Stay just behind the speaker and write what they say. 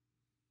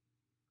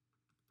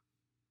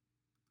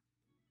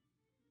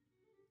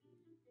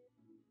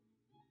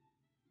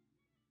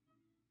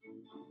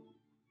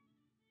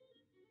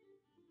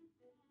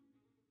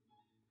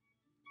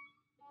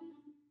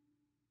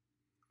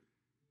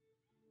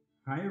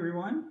Hi,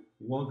 everyone.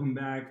 Welcome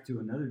back to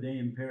another day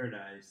in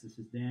paradise. This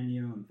is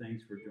Daniel, and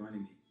thanks for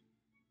joining me.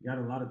 Got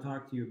a lot to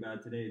talk to you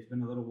about today. It's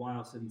been a little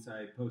while since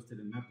I posted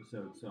an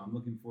episode, so I'm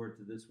looking forward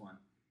to this one.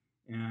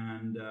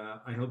 And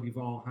I hope you've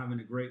all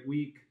having a great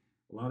week.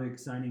 A lot of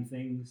exciting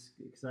things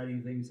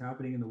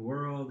happening in the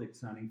world,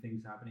 exciting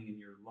things happening in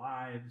your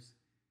lives.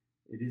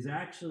 It is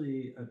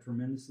actually a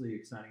tremendously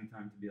exciting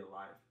time to be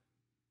alive.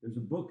 There's a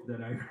book that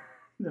I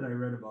that I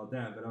read about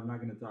that, but I'm not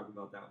going to talk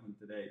about that one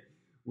today.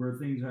 Where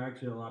things are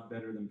actually a lot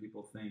better than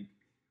people think.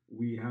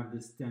 We have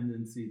this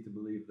tendency to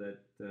believe that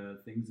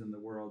things in the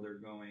world are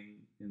going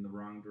in the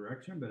wrong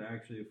direction, but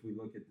actually, if we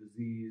look at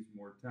disease,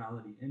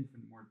 mortality,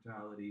 infant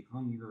mortality,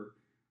 hunger,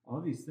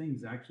 all these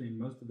things actually in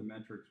most of the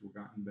metrics were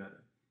gotten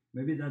better.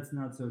 Maybe that's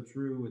not so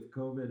true with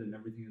COVID and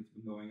everything that's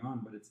been going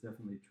on, but it's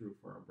definitely true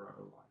for our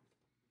broader lives.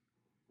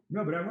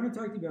 No, but I want to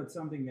talk to you about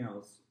something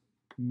else.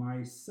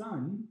 My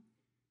son,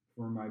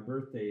 for my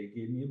birthday,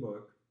 gave me a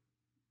book,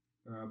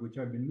 which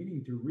I've been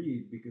meaning to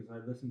read because I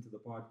listen to the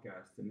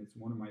podcast and it's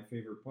one of my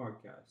favorite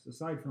podcasts.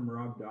 Aside from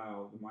Rob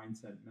Dial, the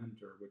Mindset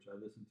Mentor, which I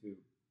listen to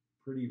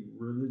pretty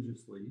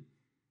religiously.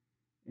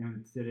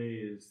 And today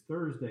is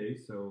Thursday,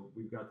 so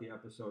we've got the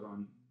episode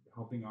on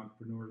helping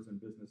entrepreneurs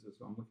and businesses.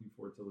 So I'm looking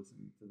forward to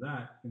listening to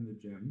that in the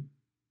gym.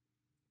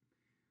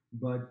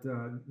 But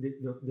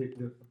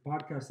the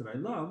podcast that I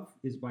love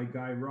is by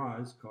Guy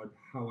Raz called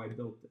How I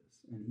Built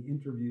This. And he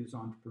interviews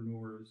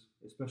entrepreneurs,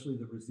 especially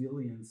the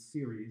Resilience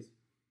series,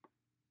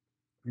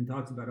 and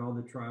talks about all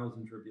the trials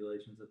and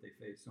tribulations that they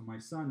face. So my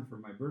son, for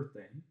my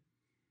birthday,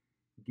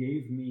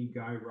 gave me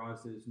Guy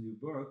Raz's new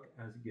book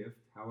as a gift,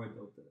 How I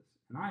Built This.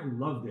 And I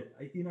loved it.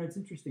 It's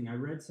interesting. I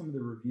read some of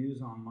the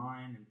reviews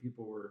online and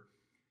people were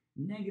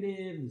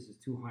negative. This is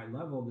too high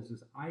level.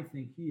 I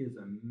think he is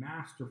a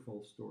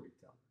masterful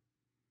storyteller.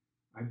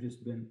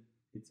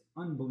 It's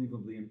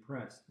unbelievably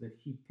impressed that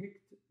he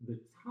picked the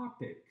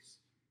topics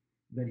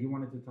that he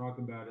wanted to talk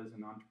about as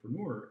an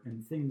entrepreneur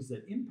and things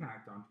that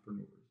impact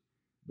entrepreneurs.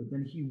 But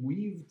then he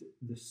weaved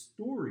the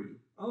story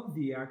of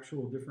the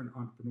actual different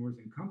entrepreneurs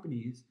and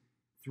companies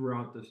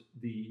throughout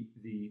the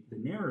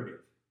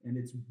narrative. And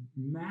it's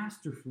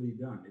masterfully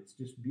done. It's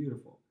just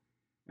beautiful.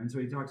 And so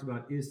he talks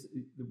about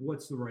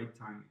what's the right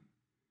timing.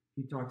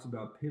 He talks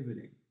about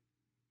pivoting.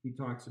 He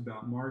talks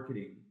about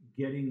marketing,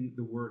 getting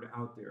the word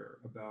out there,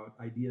 about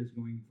ideas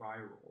going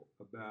viral,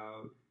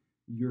 about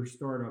your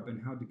startup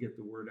and how to get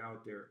the word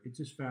out there. It's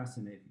just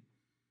fascinating.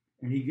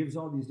 And he gives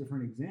all these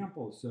different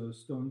examples. So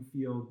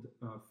Stonefield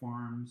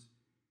Farms,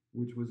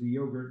 which was a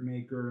yogurt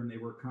maker, and they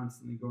were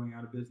constantly going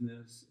out of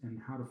business,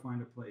 and how to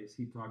find a place.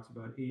 He talks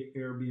about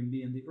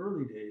Airbnb in the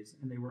early days,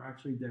 and they were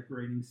actually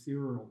decorating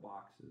cereal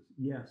boxes.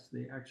 Yes,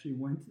 they actually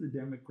went to the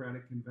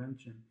Democratic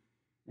Convention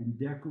and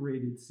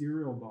decorated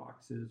cereal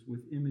boxes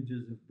with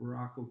images of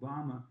Barack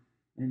Obama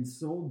and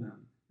sold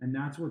them. And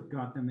that's what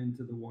got them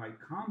into the Y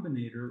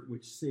Combinator,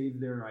 which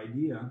saved their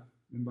idea.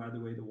 And by the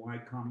way, the Y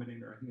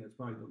Combinator, I think that's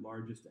probably the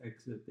largest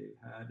exit they've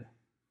had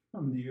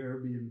from the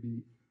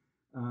Airbnb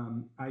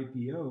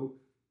IPO,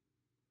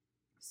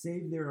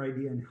 saved their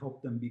idea and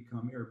helped them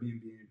become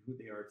Airbnb and who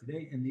they are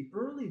today. In the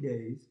early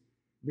days,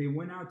 they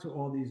went out to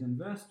all these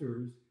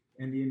investors,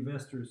 and the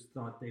investors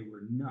thought they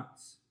were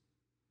nuts.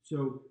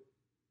 So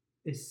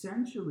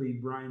essentially,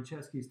 Brian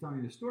Chesky is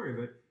telling the story of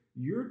it.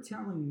 You're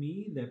telling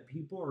me that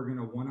people are going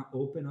to want to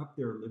open up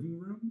their living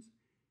rooms?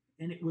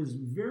 And it was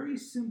very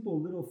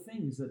simple little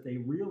things that they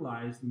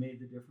realized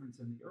made the difference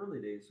in the early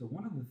days. So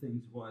one of the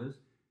things was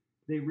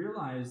they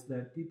realized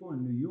that people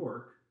in New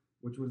York,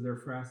 which was their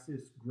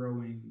fastest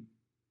growing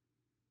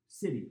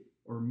city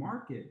or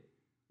market,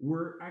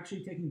 were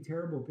actually taking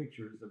terrible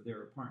pictures of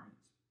their apartments.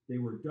 They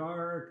were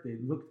dark, they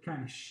looked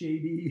kind of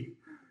shady,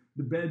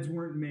 the beds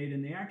weren't made,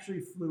 and they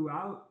actually flew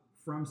out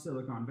from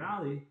Silicon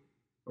Valley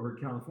or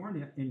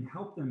California and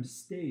helped them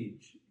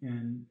stage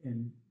and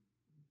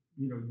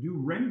do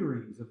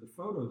renderings of the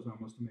photos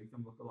almost to make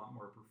them look a lot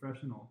more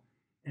professional.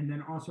 And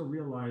then also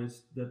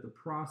realized that the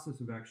process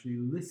of actually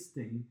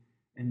listing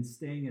and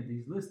staying at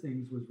these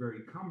listings was very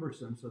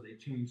cumbersome. So they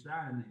changed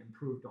that and they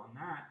improved on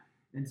that.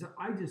 And so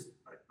I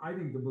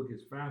think the book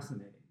is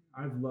fascinating.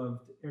 I've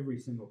loved every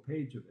single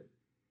page of it.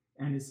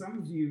 And as some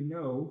of you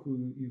know,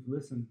 who you've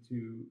listened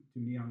to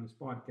me on this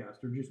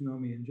podcast or just know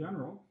me in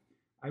general,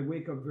 I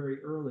wake up very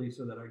early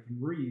so that I can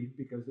read,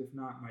 because if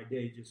not, my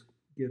day just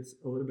gets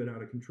a little bit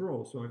out of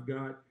control. So I've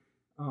got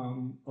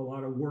a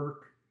lot of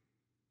work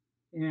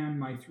and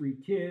my 3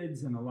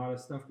 kids and a lot of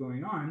stuff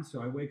going on.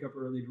 So I wake up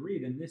early to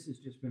read, and this has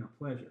just been a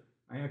pleasure.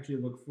 I actually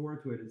look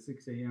forward to it at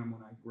 6 a.m.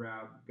 when I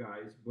grab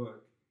Guy's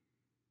book.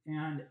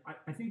 And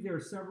I think there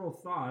are several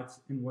thoughts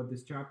in what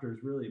this chapter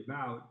is really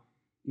about,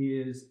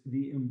 is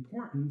the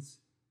importance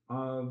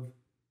of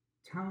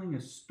telling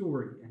a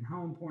story and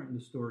how important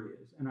the story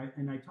is.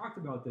 And I talked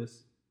about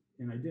this,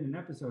 and I did an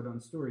episode on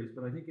stories,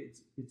 but I think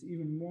it's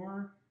even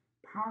more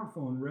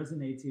powerful and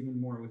resonates even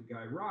more with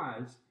Guy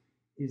Raz,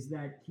 is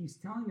that he's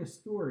telling a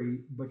story,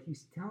 but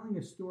he's telling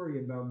a story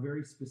about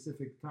very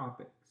specific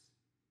topics.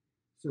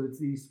 So it's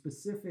these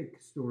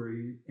specific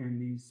stories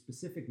and these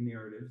specific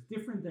narratives,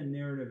 different than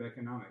narrative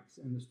economics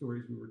and the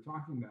stories we were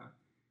talking about,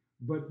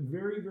 but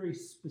very, very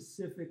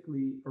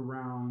specifically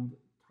around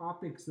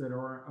topics that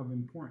are of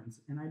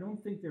importance. And I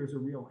don't think there's a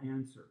real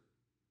answer.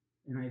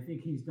 And I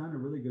think he's done a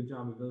really good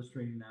job of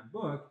illustrating that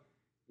book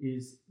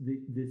is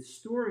the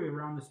story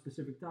around the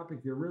specific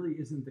topic. There really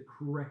isn't the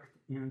correct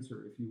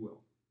answer, if you will.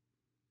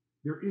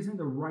 There isn't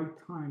a right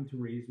time to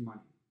raise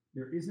money.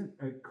 There isn't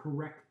a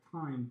correct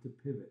time to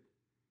pivot.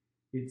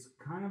 It's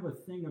kind of a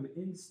thing of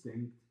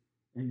instinct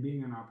and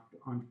being an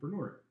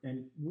entrepreneur.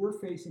 And we're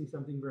facing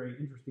something very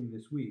interesting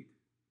this week,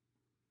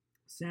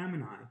 Sam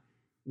and I,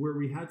 where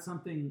we had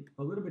something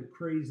a little bit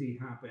crazy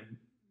happen.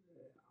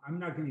 I'm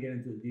not going to get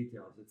into the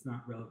details. It's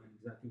not relevant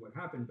exactly what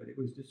happened, but it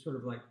was just sort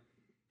of like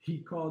he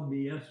called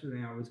me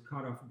yesterday. I was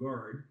caught off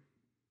guard,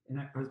 and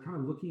I was kind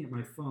of looking at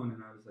my phone,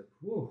 and I was like,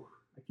 whoa,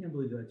 I can't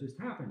believe that just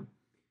happened.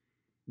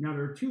 Now,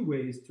 there are two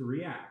ways to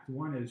react.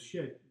 One is,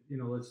 shit,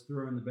 let's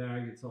throw in the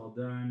bag. It's all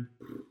done.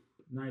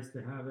 Nice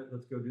to have it.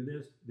 Let's go do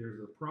this. There's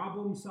a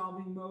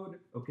problem-solving mode.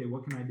 Okay,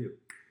 what can I do?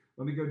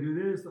 Let me go do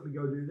this. Let me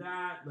go do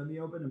that. Let me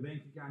open a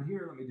bank account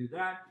here. Let me do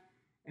that.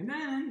 And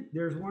then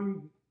there's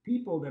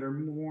people that are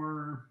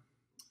more,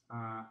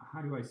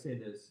 how do I say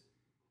this,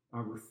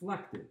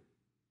 reflective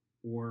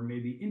or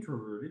maybe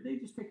introverted. They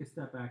just take a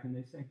step back and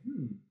they say,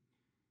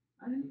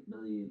 I didn't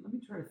really, let me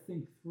try to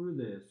think through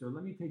this, or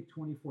let me take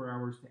 24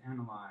 hours to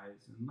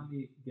analyze, and let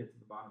me get to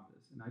the bottom of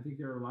this. And I think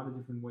there are a lot of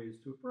different ways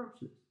to approach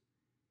this.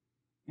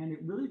 And it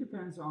really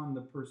depends on the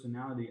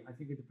personality. I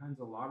think it depends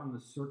a lot on the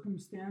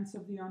circumstance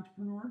of the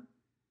entrepreneur.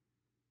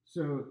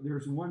 So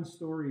there's one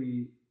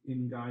story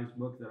in Guy's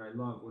book that I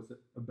love was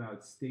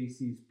about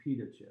Stacy's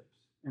pita chips.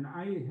 And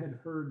I had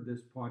heard this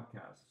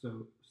podcast.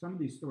 So some of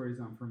these stories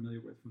I'm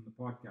familiar with from the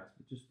podcast,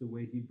 but just the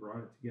way he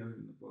brought it together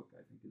in the book,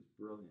 I think is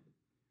brilliant.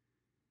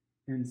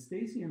 And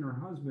Stacy and her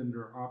husband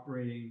are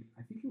operating,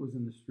 I think it was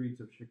in the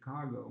streets of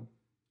Chicago,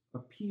 a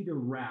pita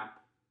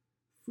wrap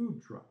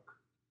food truck.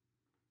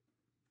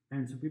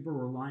 And so people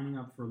were lining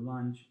up for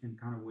lunch and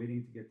kind of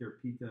waiting to get their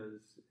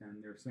pitas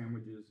and their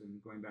sandwiches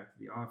and going back to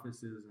the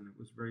offices. And it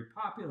was very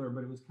popular,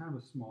 but it was kind of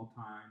a small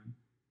time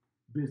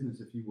business,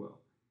 if you will.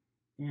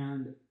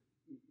 And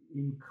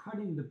in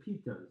cutting the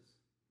pitas,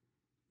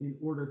 in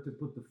order to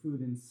put the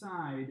food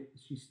inside,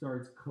 she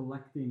starts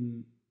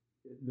collecting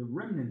the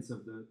remnants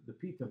of the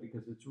pita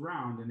because it's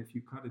round. And if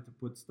you cut it to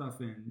put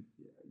stuff in,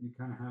 you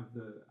kind of have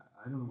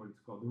I don't know what it's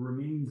called, the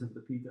remains of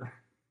the pita.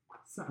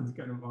 Sounds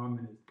kind of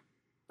ominous.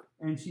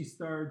 And she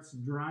starts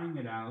drying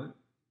it out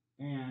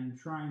and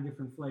trying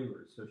different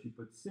flavors. So she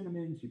puts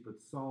cinnamon, she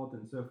puts salt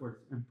and so forth,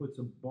 and puts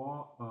a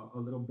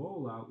little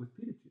bowl out with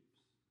pita chips.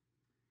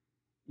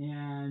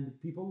 And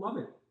people love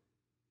it.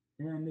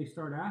 And they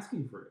start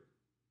asking for it.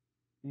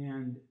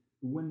 And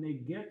when they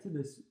get to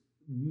this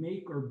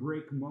make or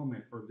break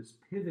moment or this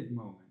pivot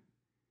moment,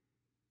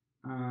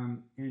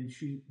 and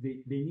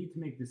they need to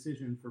make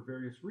decisions for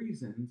various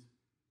reasons,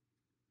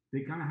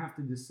 they kind of have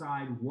to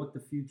decide what the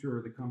future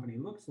of the company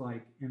looks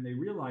like, and they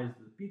realize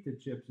that pita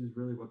chips is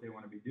really what they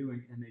want to be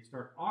doing, and they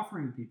start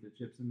offering pita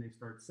chips, and they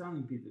start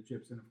selling pita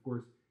chips, and of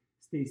course,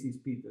 Stacy's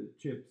Pita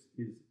Chips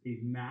is a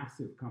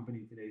massive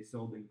company today,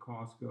 sold in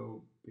Costco,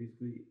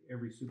 basically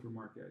every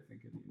supermarket, I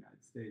think, in the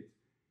United States.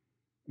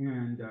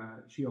 And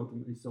she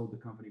ultimately sold the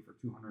company for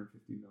 $250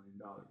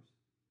 million,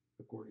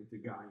 according to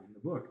Guy in the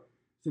book.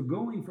 So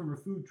going from a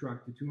food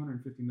truck to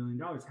 $250 million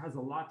has a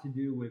lot to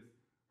do with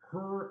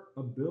her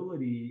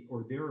ability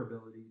or their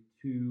ability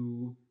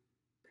to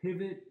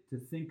pivot, to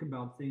think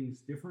about things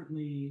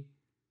differently.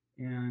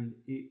 And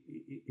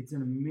it's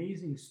an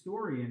amazing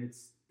story, and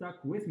it's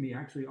stuck with me.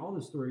 Actually, all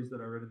the stories that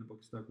I read in the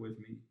book stuck with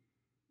me.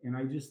 And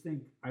I just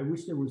think, I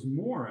wish there was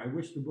more. I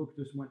wish the book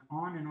just went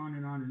on and on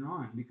and on and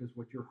on, because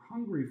what you're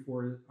hungry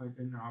for as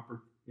an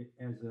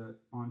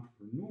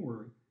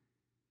entrepreneur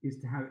is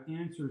to have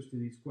answers to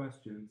these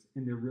questions,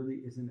 and there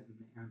really isn't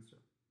an answer.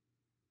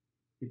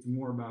 It's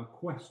more about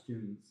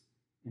questions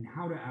and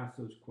how to ask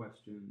those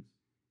questions,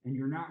 and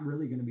you're not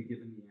really going to be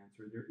given the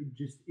answer. There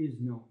just is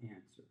no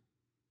answer.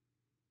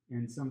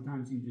 And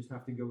sometimes you just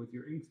have to go with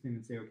your instinct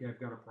and say, okay, I've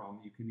got a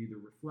problem. You can either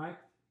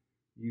reflect,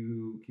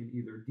 you can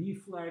either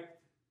deflect,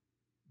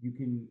 you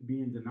can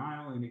be in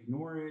denial and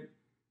ignore it.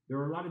 There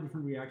are a lot of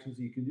different reactions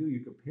that you can do. You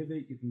could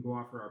pivot, you can go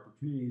offer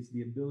opportunities.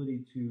 The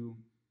ability to,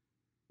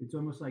 it's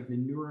almost like the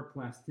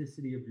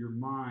neuroplasticity of your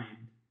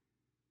mind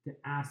to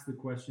ask the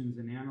questions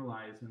and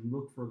analyze and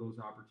look for those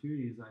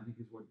opportunities, I think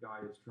is what Guy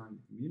is trying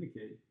to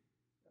communicate,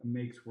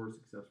 makes for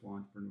successful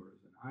entrepreneurs.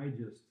 And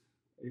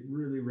it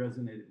really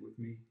resonated with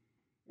me.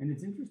 And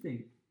it's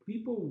interesting,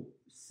 people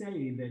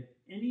say that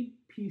any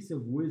piece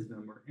of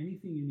wisdom or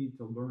anything you need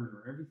to learn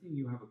or everything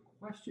you have a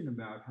question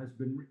about has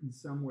been written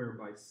somewhere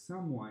by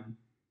someone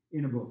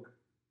in a book.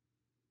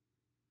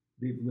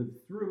 They've lived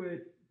through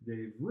it,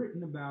 they've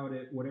written about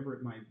it, whatever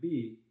it might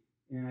be.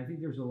 And I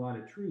think there's a lot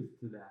of truth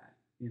to that,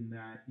 in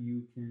that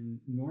you can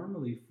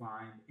normally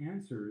find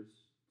answers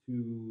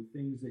to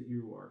things that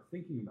you are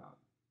thinking about.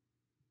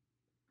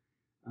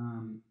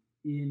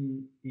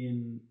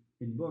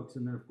 in books.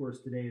 And then, of course,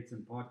 today it's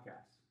in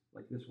podcasts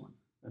like this one,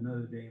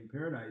 Another Day in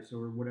Paradise,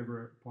 or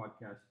whatever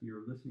podcast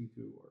you're listening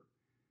to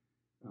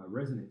or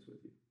resonates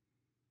with you.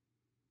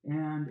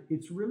 And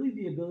it's really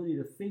the ability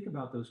to think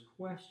about those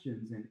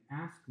questions and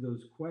ask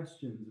those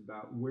questions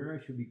about where I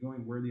should be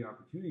going, where the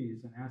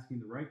opportunities, and asking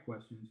the right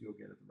questions, you'll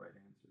get at the right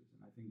answers.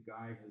 And I think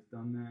Guy has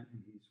done that,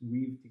 and he's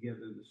weaved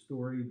together the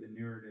story, the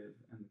narrative,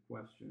 and the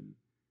question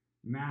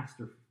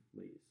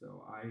masterfully.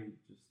 So I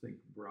just think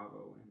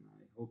bravo, and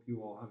I hope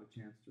you all have a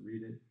chance to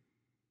read it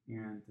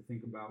and to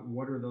think about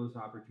what are those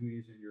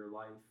opportunities in your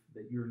life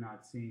that you're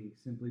not seeing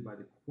simply by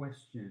the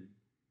question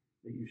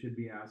that you should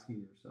be asking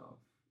yourself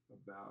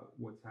about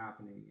what's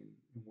happening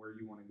and where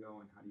you want to go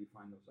and how do you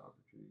find those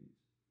opportunities.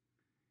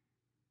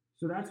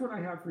 So that's what I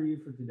have for you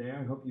for today.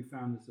 I hope you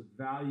found this of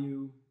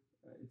value.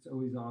 It's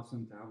always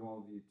awesome to have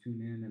all of you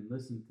tune in and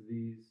listen to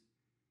these.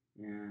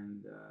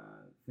 And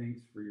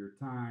thanks for your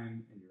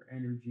time and your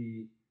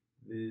energy.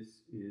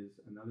 This is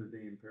Another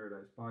Day in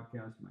Paradise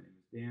podcast. My name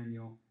is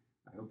Daniel.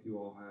 I hope you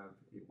all have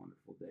a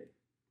wonderful day.